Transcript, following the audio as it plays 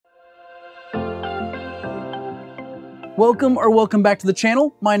Welcome back to the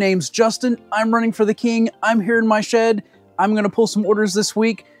channel. My name's Justin. I'm running for the king. I'm here in my shed. I'm gonna pull some orders this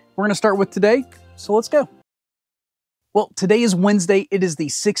week. We're gonna start with today, so let's go. Well, today is Wednesday. It is the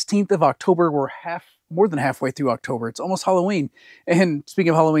 16th of October. We're more than halfway through October. It's almost Halloween. And speaking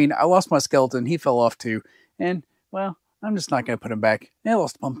of Halloween, I lost my skeleton. He fell off too. And, well, I'm just not gonna put him back. And I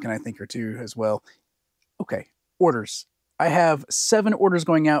lost a pumpkin, I think, or two as well. Okay, orders. I have 7 orders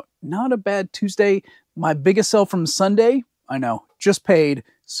going out. Not a bad Tuesday. My biggest sell from Sunday, I know, just paid.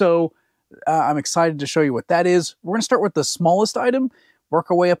 So I'm excited to show you what that is. We're going to start with the smallest item,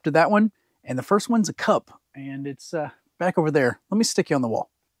 work our way up to that one. And the first one's a cup, and it's back over there. Let me stick you on the wall.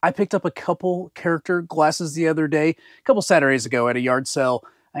 I picked up a couple character glasses the other day, a couple Saturdays ago at a yard sale,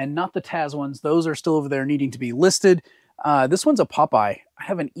 and not the Taz ones. Those are still over there needing to be listed. This one's a Popeye. I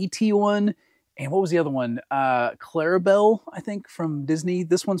have an ET one. And what was the other one? Clarabelle, I think, from Disney.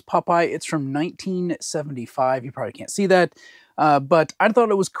 This one's Popeye. It's from 1975. You probably can't see that. But I thought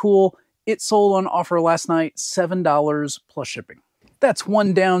it was cool. It sold on offer last night, $7 plus shipping. That's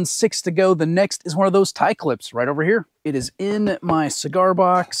one down, 6 to go. The next is one of those tie clips right over here. It is in my cigar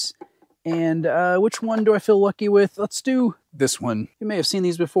box. And which one do I feel lucky with? Let's do this one. You may have seen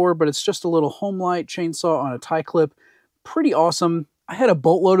these before, but it's just a little home light chainsaw on a tie clip. Pretty awesome. I had a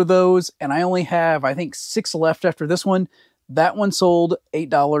boatload of those, and I only have, I think, 6 left after this one. That one sold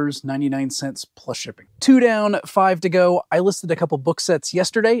 $8.99 plus shipping. 2 down, 5 to go. I listed a couple book sets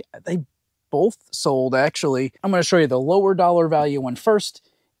yesterday. They both sold, actually. I'm going to show you the lower dollar value one first.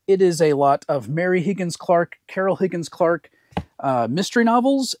 It is a lot of Mary Higgins Clark, Carol Higgins Clark mystery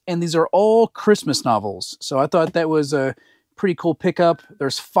novels, and these are all Christmas novels. So I thought that was a pretty cool pickup.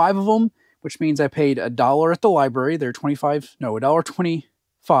 There's 5 of them, which means I paid $1 at the library. They're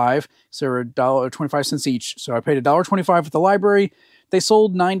 $1.25, so they're $1.25 each. So I paid $1.25 at the library. They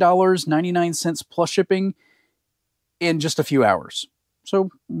sold $9.99 plus shipping in just a few hours.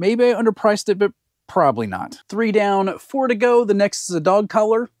 So maybe I underpriced it, but probably not. 3 down, 4 to go. The next is a dog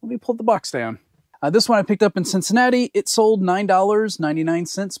collar. Let me pull the box down. This one I picked up in Cincinnati. It sold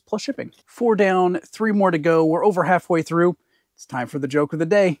 $9.99 plus shipping. 4 down, 3 more to go. We're over halfway through. It's time for the joke of the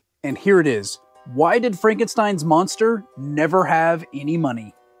day. And here it is. Why did Frankenstein's monster never have any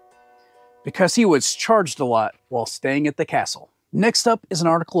money? Because he was charged a lot while staying at the castle. Next up is an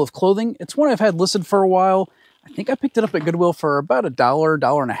article of clothing. It's one I've had listed for a while. I think I picked it up at Goodwill for about $1,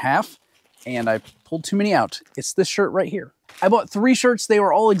 $1.50, and I pulled too many out. It's this shirt right here. I bought 3 shirts. They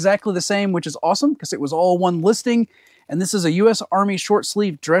were all exactly the same, which is awesome because it was all one listing. And this is a U.S. Army short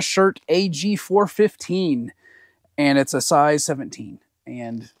sleeve dress shirt, AG415, and it's a size 17.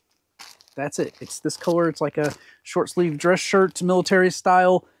 And that's it. It's this color. It's like a short sleeve dress shirt, military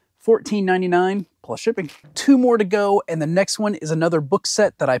style, $14.99 plus shipping. 2 more to go, and the next one is another book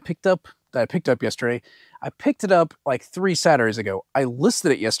set that I picked up yesterday. I picked it up like 3 Saturdays ago. I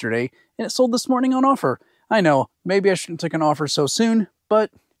listed it yesterday, and it sold this morning on offer. I know, maybe I shouldn't take an offer so soon,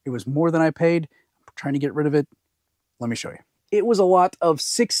 but it was more than I paid. I'm trying to get rid of it. Let me show you. It was a lot of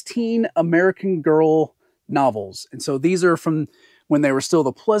 16 American Girl novels, and so these are from when they were still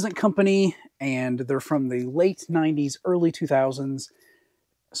the Pleasant Company, and they're from the late 90s, early 2000s.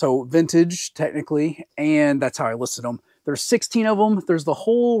 So vintage, technically, and that's how I listed them. There's 16 of them. There's the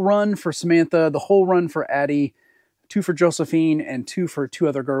whole run for Samantha, the whole run for Addie, 2 for Josephine, and 2 for 2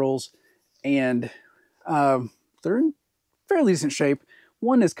 other girls. And they're in fairly decent shape.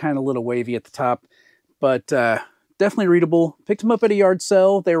 One is kind of a little wavy at the top, but definitely readable. Picked them up at a yard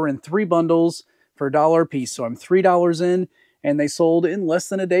sale. They were in 3 bundles for $1 a piece, so I'm $3 in. And they sold in less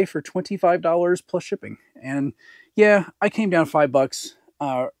than a day for $25 plus shipping. And yeah, I came down $5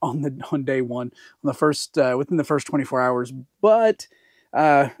 on day one, on the first within the first 24 hours. But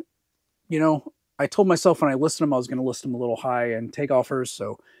you know, I told myself when I listed them I was going to list them a little high and take offers.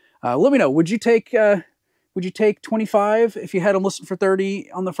 So let me know. Would you take 25 if you had them listed for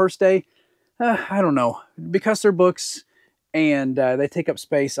 30 on the first day? I don't know, because they're books and they take up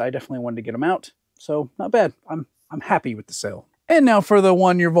space. I definitely wanted to get them out. So not bad. I'm happy with the sale. And now for the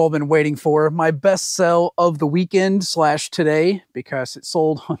one you've all been waiting for, my best sell of the weekend / today, because it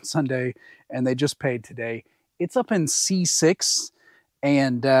sold on Sunday and they just paid today. It's up in C6,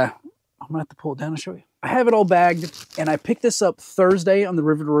 and I'm gonna have to pull it down and show you. I have it all bagged, and I picked this up Thursday on the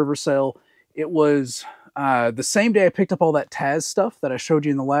River to River sale. It was the same day I picked up all that Taz stuff that I showed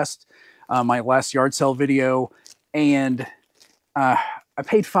you in the last my last yard sale video, and I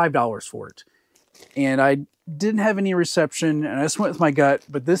paid $5 for it. And I didn't have any reception, and I just went with my gut,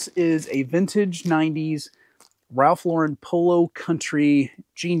 but this is a vintage 90s Ralph Lauren Polo Country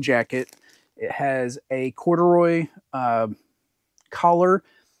jean jacket. It has a corduroy collar,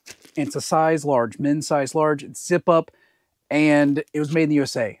 and it's a size large, men's size large. It's zip up. and it was made in the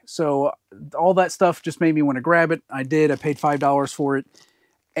USA. So all that stuff just made me want to grab it. I did. I paid $5 for it,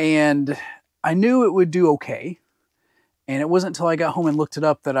 and I knew it would do okay. And it wasn't until I got home and looked it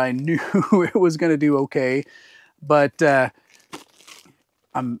up that I knew it was going to do okay. But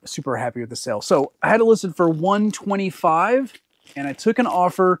I'm super happy with the sale. So I had it listed for $125, and I took an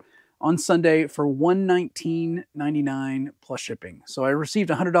offer on Sunday for $119.99 plus shipping. So I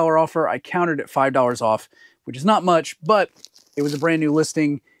received a $100 offer. I countered at $5 off, which is not much, but it was a brand new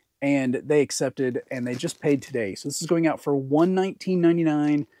listing, and they accepted, and they just paid today. So this is going out for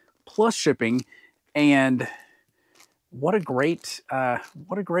 $119.99 plus shipping, and what a great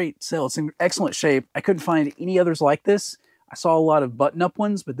sale. It's in excellent shape. I couldn't find any others like this. I saw a lot of button-up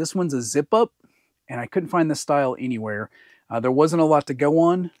ones, but this one's a zip-up, and I couldn't find this style anywhere. There wasn't a lot to go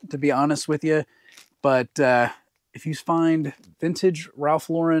on, to be honest with you, but if you find vintage Ralph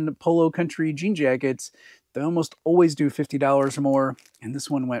Lauren Polo Country jean jackets, they almost always do $50 or more, and this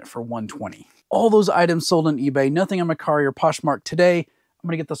one went for $120. All those items sold on eBay, nothing on Mercari or Poshmark today. I'm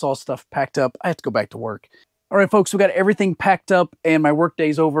going to get this all stuff packed up. I have to go back to work. All right, folks, we got everything packed up, and my work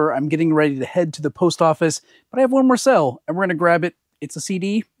day's over. I'm getting ready to head to the post office, but I have one more sale, and we're going to grab it. It's a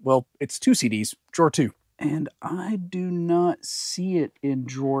CD. Well, it's 2 CDs, drawer 2. And I do not see it in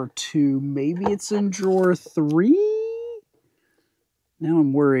drawer 2. Maybe it's in drawer 3? Now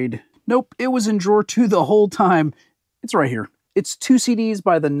I'm worried. Nope, it was in drawer 2 the whole time. It's right here. It's 2 CDs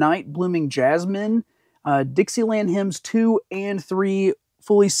by the Night Blooming Jasmine. Dixieland Hymns 2 and 3,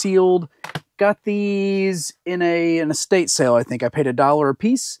 fully sealed. Got these in an estate sale, I think. I paid $1 a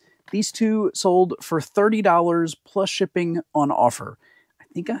piece. These 2 sold for $30 plus shipping on offer. I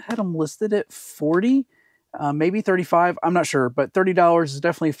think I had them listed at $40. Maybe $35, I'm not sure, but $30 is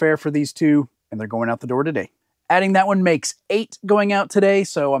definitely fair for these 2, and they're going out the door today. Adding that one makes 8 going out today,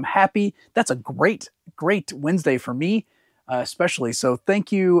 so I'm happy. That's a great Wednesday for me, especially. So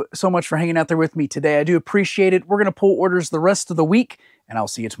thank you so much for hanging out there with me today. I do appreciate it. We're going to pull orders the rest of the week, and I'll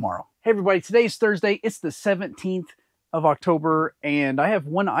see you tomorrow. Hey everybody, today's Thursday. It's the 17th of October, and I have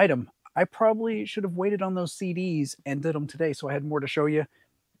one item. I probably should have waited on those CDs and did them today, so I had more to show you.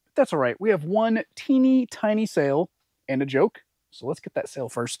 That's all right. We have one teeny tiny sale and a joke. So let's get that sale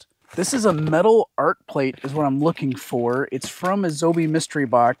first. This is a metal art plate is what I'm looking for. It's from a Zobi mystery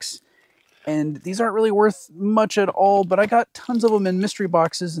box. And these aren't really worth much at all, but I got tons of them in mystery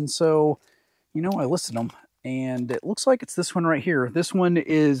boxes. And so, you know, I listed them. And it looks like it's this one right here. This one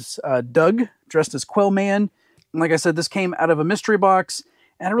is Doug dressed as Quellman. And like I said, this came out of a mystery box.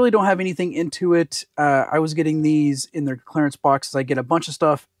 And I really don't have anything into it. I was getting these in their clearance boxes. I get a bunch of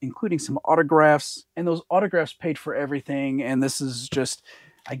stuff, including some autographs. And those autographs paid for everything. And this is just,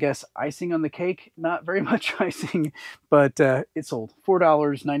 I guess, icing on the cake. Not very much icing, but it sold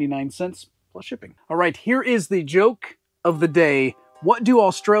 $4.99 plus shipping. All right, here is the joke of the day. What do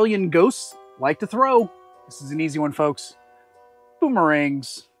Australian ghosts like to throw? This is an easy one, folks.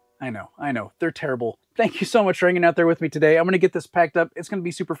 Boomerangs. I know, they're terrible. Thank you so much for hanging out there with me today. I'm going to get this packed up. It's going to be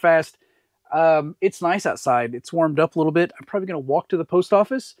super fast. It's nice outside. It's warmed up a little bit. I'm probably going to walk to the post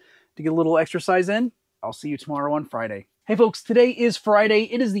office to get a little exercise in. I'll see you tomorrow on Friday. Hey folks, today is Friday.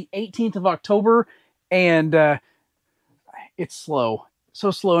 It is the 18th of October, and it's slow.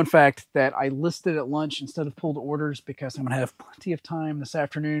 So slow, in fact, that I listed at lunch instead of pulled orders because I'm going to have plenty of time this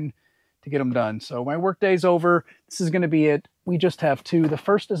afternoon to get them done. So my work day's over. This is going to be it. We just have 2. The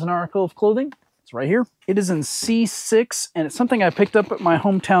first is an article of clothing. It's right here. It is in C6, and it's something I picked up at my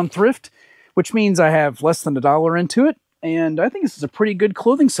hometown thrift, which means I have less than $1 into it. And I think this is a pretty good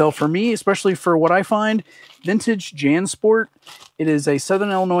clothing sale for me, especially for what I find. Vintage JanSport. It is a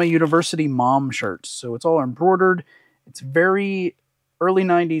Southern Illinois University mom shirt. So it's all embroidered. It's very early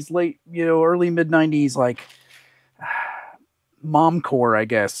 90s, early mid 90s, like momcore, I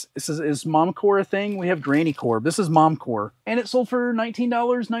guess. Is momcore a thing? We have granny core. This is momcore. And it sold for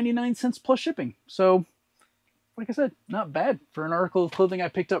 $19.99 plus shipping. So, like I said, not bad for an article of clothing I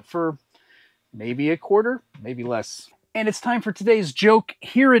picked up for maybe a quarter, maybe less. And it's time for today's joke.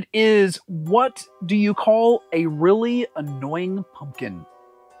 Here it is. What do you call a really annoying pumpkin?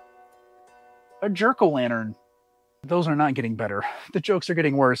 A jerk-o'-lantern. Those are not getting better. The jokes are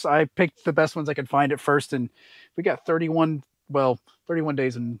getting worse. I picked the best ones I could find at first, and we got 31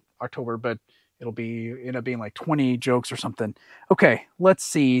 days in October, but it'll end up being like 20 jokes or something. Okay, let's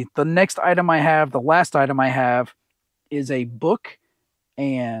see. The next item I have, the last item I have, is a book,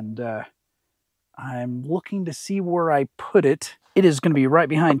 and I'm looking to see where I put it. It is going to be right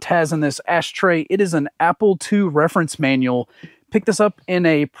behind Taz in this ashtray. It is an Apple II reference manual. Picked this up in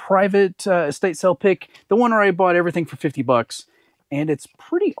a private estate sale pick, the one where I bought everything for $50, and it's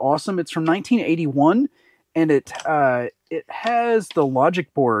pretty awesome. It's from 1981, and it has the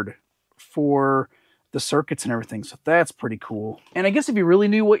logic board for the circuits and everything, so that's pretty cool. And I guess if you really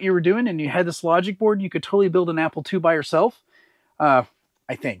knew what you were doing and you had this logic board, you could totally build an Apple II by yourself. I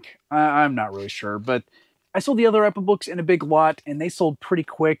think. I'm not really sure, but I sold the other Apple books in a big lot, and they sold pretty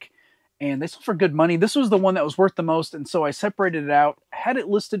quick, and they sold for good money. This was the one that was worth the most, and so I separated it out, had it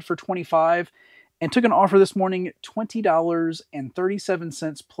listed for $25, and took an offer this morning,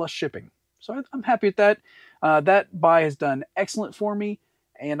 $20.37 plus shipping. So I'm happy with that. That buy has done excellent for me,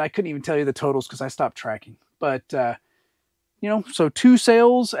 and I couldn't even tell you the totals because I stopped tracking. But, you know, so 2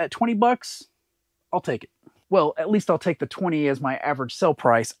 sales at $20, I'll take it. Well, at least I'll take the 20 as my average sell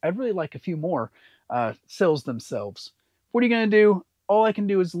price. I'd really like a few more sales themselves. What are you going to do? All I can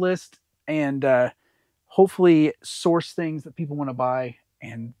do is list and hopefully source things that people want to buy,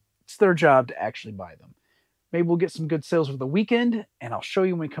 and it's their job to actually buy them. Maybe we'll get some good sales over the weekend, and I'll show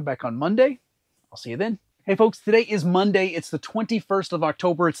you when we come back on Monday. I'll see you then. Hey folks, today is Monday. It's the 21st of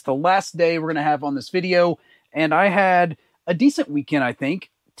October. It's the last day we're going to have on this video, and I had a decent weekend, I think.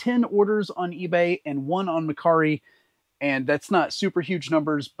 10 orders on eBay and 1 on Mercari, and that's not super huge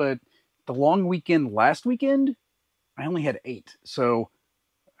numbers, but the long weekend last weekend, I only had 8, so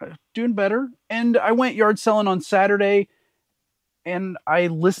doing better. And I went yard selling on Saturday, and I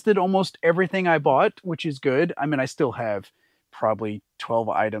listed almost everything I bought, which is good. I mean, I still have probably 12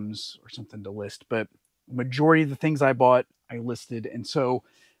 items or something to list, but the majority of the things I bought, I listed, and so,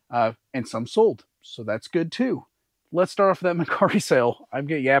 and some sold, so that's good too. Let's start off with that Mercari sale. I'm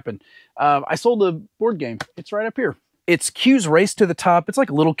getting yapping. I sold a board game. It's right up here. It's Q's Race to the Top. It's like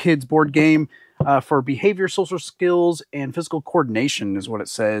a little kid's board game for behavior, social skills, and physical coordination is what it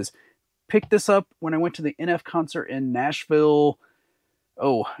says. Picked this up when I went to the NF concert in Nashville,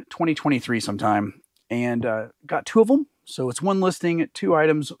 2023 sometime, and got 2 of them. So it's 1 listing, 2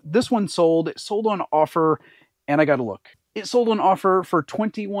 items. This one sold. It sold on offer, and I got to look. It sold on offer for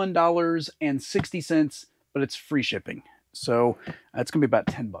 $21.60, but it's free shipping. So it's going to be about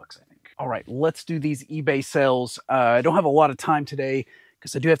 $10, I think. All right, let's do these eBay sales. I don't have a lot of time today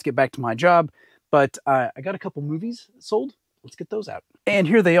because I do have to get back to my job, but I got a couple movies sold. Let's get those out. And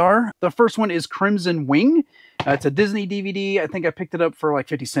here they are. The first one is Crimson Wing. It's a Disney DVD. I think I picked it up for like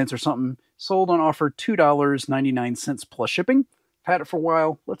 50 cents or something. Sold on offer $2.99 plus shipping. I've had it for a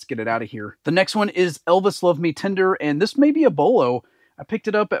while. Let's get it out of here. The next one is Elvis Love Me Tender, and this may be a bolo. I picked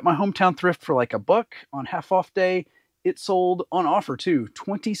it up at my hometown thrift for like $1 on half off day. It sold on offer too,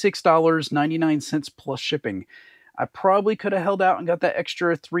 $26.99 plus shipping. I probably could have held out and got that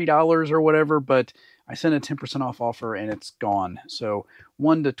extra $3 or whatever, but I sent a 10% off offer and it's gone. So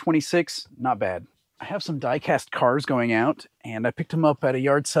 1 to 26, not bad. I have some die-cast cars going out, and I picked them up at a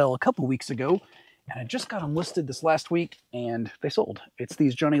yard sale a couple weeks ago, and I just got them listed this last week, and they sold. It's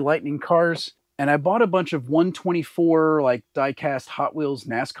these Johnny Lightning cars. And I bought a bunch of 124 like die-cast Hot Wheels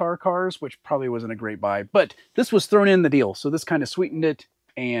NASCAR cars, which probably wasn't a great buy, but this was thrown in the deal, so this kind of sweetened it.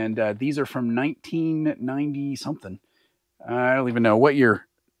 And these are from 1990 something. I don't even know what year.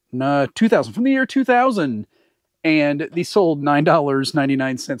 2000, from the year 2000. And these sold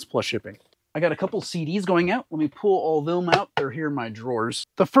 $9.99 plus shipping. I got a couple CDs going out. Let me pull all of them out. They're here in my drawers.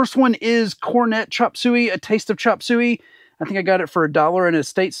 The first one is Cornet Chop Suey, A Taste of Chop Suey. I think I got it for $1 in a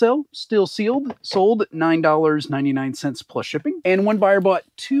estate sale. Still sealed. Sold $9.99 plus shipping. And one buyer bought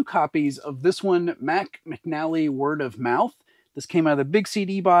 2 copies of this one, Mac McNally Word of Mouth. This came out of the big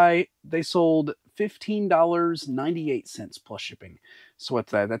CD buy. They sold $15.98 plus shipping. So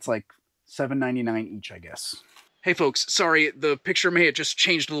what's that? That's like $7.99 each, I guess. Hey folks, sorry, the picture may have just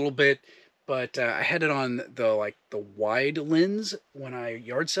changed a little bit, but I had it on the wide lens when I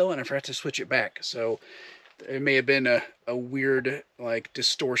yard sell, and I forgot to switch it back. So it may have been a weird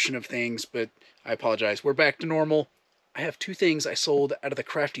distortion of things, but I apologize. We're back to normal. I have 2 things I sold out of the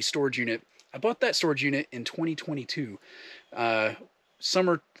Crafty storage unit. I bought that storage unit in 2022,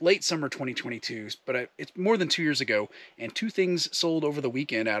 late summer 2022, but it's more than 2 years ago, and 2 things sold over the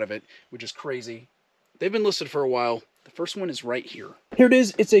weekend out of it, which is crazy. They've been listed for a while. The first one is right here. Here it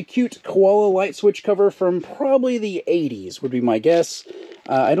is. It's a cute koala light switch cover from probably the 80s, would be my guess.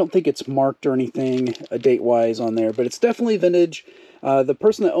 I don't think it's marked or anything date-wise on there, but it's definitely vintage. The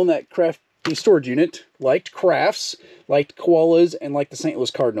person that owned that Crafty storage unit liked crafts, liked koalas, and liked the St.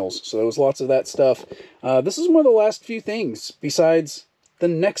 Louis Cardinals. So there was lots of that stuff. This is one of the last few things besides the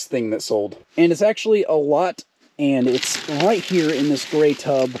next thing that sold. And it's actually a lot, and it's right here in this gray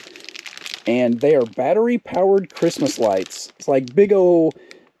tub. And they are battery-powered Christmas lights. It's like big old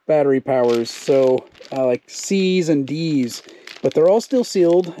battery powers, so like C's and D's. But they're all still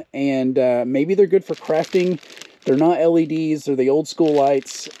sealed, and maybe they're good for crafting. They're not LEDs, they're the old school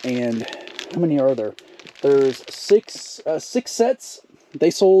lights, and how many are there? There's six sets.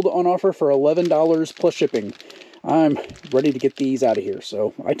 They sold on offer for $11 plus shipping. I'm ready to get these out of here,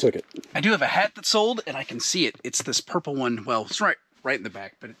 so I took it. I do have a hat that sold, and I can see it. It's this purple one. Well, it's right in the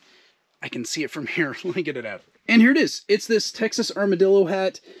back, but I can see it from here. Let me get it out. And here it is. It's this Texas Armadillo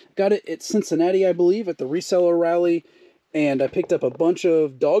hat. Got it at Cincinnati, I believe, at the reseller rally. And I picked up a bunch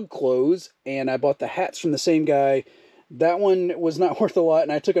of dog clothes, and I bought the hats from the same guy. That one was not worth a lot,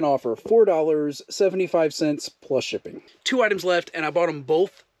 and I took an offer. $4.75 plus shipping. 2 items left, and I bought them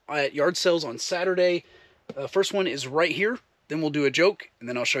both at yard sales on Saturday. First one is right here. Then we'll do a joke, and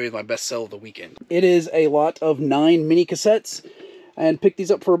then I'll show you my best sell of the weekend. It is a lot of 9 mini cassettes, and picked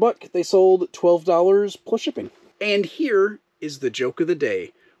these up for $1. They sold $12 plus shipping. And here is the joke of the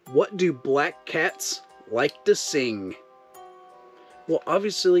day. What do black cats like to sing? Well,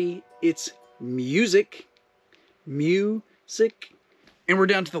 obviously, it's music. Music. And we're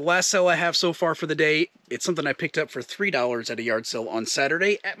down to the last sale I have so far for the day. It's something I picked up for $3 at a yard sale on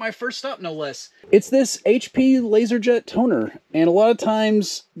Saturday at my first stop, no less. It's this HP LaserJet toner. And a lot of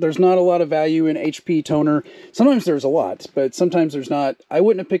times, there's not a lot of value in HP toner. Sometimes there's a lot, but sometimes there's not. I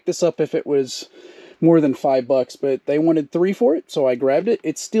wouldn't have picked this up if it was more than $5, but they wanted $3 for it, so I grabbed it.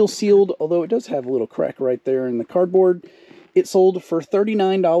 It's still sealed, although it does have a little crack right there in the cardboard. It sold for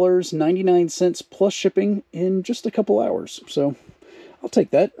 $39.99 plus shipping in just a couple hours, so I'll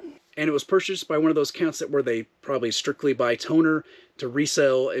take that. And it was purchased by one of those accounts that where they probably strictly buy toner to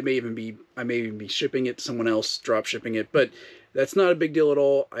resell. It may even be, I may even be shipping it to someone else, drop shipping it, but that's not a big deal at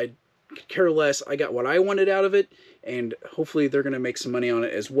all. I could care less. I got what I wanted out of it, and hopefully they're going to make some money on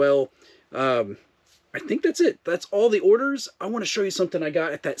it as well. I think that's it. That's all the orders. I want to show you something I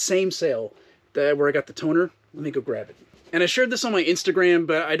got at that same sale where I got the toner. Let me go grab it. And I shared this on my Instagram,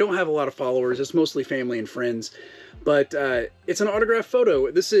 but I don't have a lot of followers. It's mostly family and friends. But it's an autographed photo.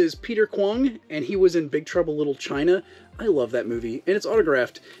 This is Peter Kwong, and he was in Big Trouble Little China. I love that movie, and it's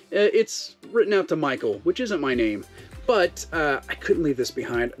autographed. It's written out to Michael, which isn't my name. But I couldn't leave this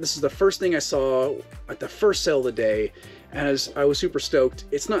behind. This is the first thing I saw at the first sale of the day, and I was super stoked.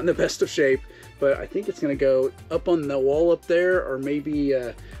 It's not in the best of shape, but I think it's going to go up on the wall up there, or maybe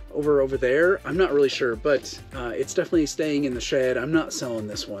over there. I'm not really sure, but it's definitely staying in the shed. I'm not selling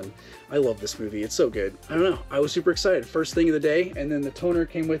this one. I love this movie. It's so good. I don't know. I was super excited. First thing of the day, and then the toner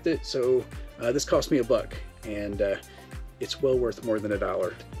came with it, so this cost me $1, and it's well worth more than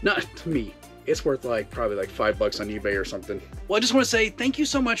 $1. Not to me. It's worth probably like $5 on eBay or something. Well, I just want to say thank you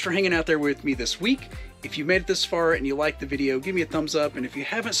so much for hanging out there with me this week. If you made it this far and you liked the video, give me a thumbs up. And if you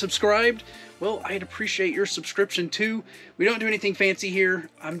haven't subscribed, well, I'd appreciate your subscription too. We don't do anything fancy here.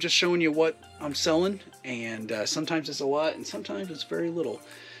 I'm just showing you what I'm selling. And sometimes it's a lot and sometimes it's very little.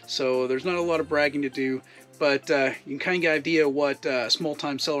 So there's not a lot of bragging to do. But you can kind of get an idea what a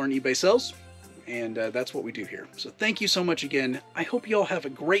small-time seller on eBay sells. And that's what we do here. So thank you so much again. I hope you all have a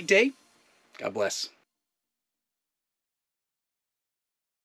great day. God bless.